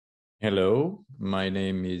Hello, my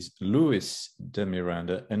name is Luis de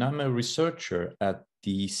Miranda, and I'm a researcher at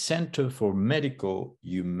the Center for Medical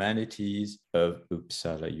Humanities of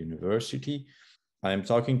Uppsala University. I am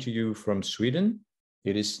talking to you from Sweden.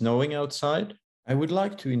 It is snowing outside. I would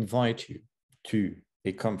like to invite you to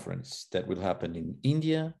a conference that will happen in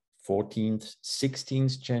India, 14th,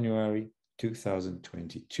 16th January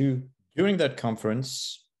 2022. During that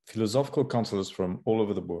conference, philosophical counselors from all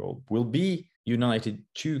over the world will be united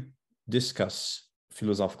to discuss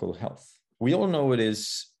philosophical health. We all know it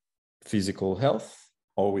is physical health,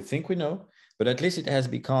 or we think we know, but at least it has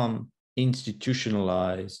become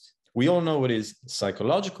institutionalized. We all know it is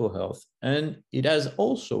psychological health, and it has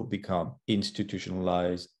also become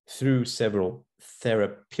institutionalized through several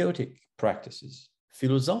therapeutic practices.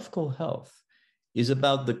 Philosophical health is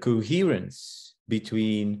about the coherence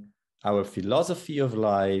between our philosophy of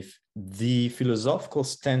life, the philosophical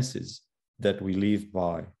stances that we live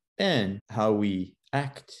by, and how we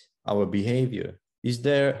act, our behavior. Is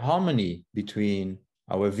there harmony between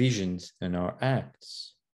our visions and our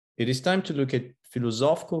acts? It is time to look at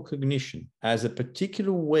philosophical cognition as a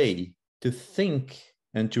particular way to think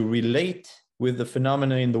and to relate with the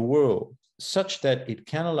phenomena in the world, such that it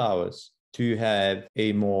can allow us to have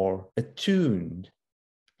a more attuned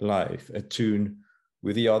life, attuned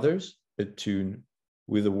with the others, attuned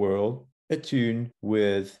with the world, attuned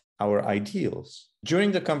with our ideals.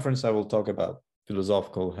 During the conference, I will talk about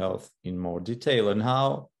philosophical health in more detail and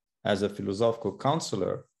how, as a philosophical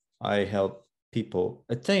counselor, I help people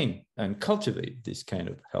attain and cultivate this kind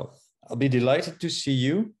of health. I'll be delighted to see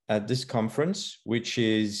you at this conference, which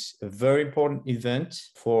is a very important event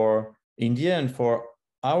for India and for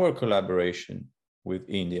our collaboration with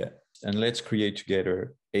India. And let's create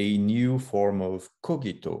together a new form of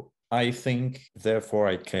cogito. I think, therefore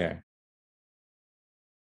I care.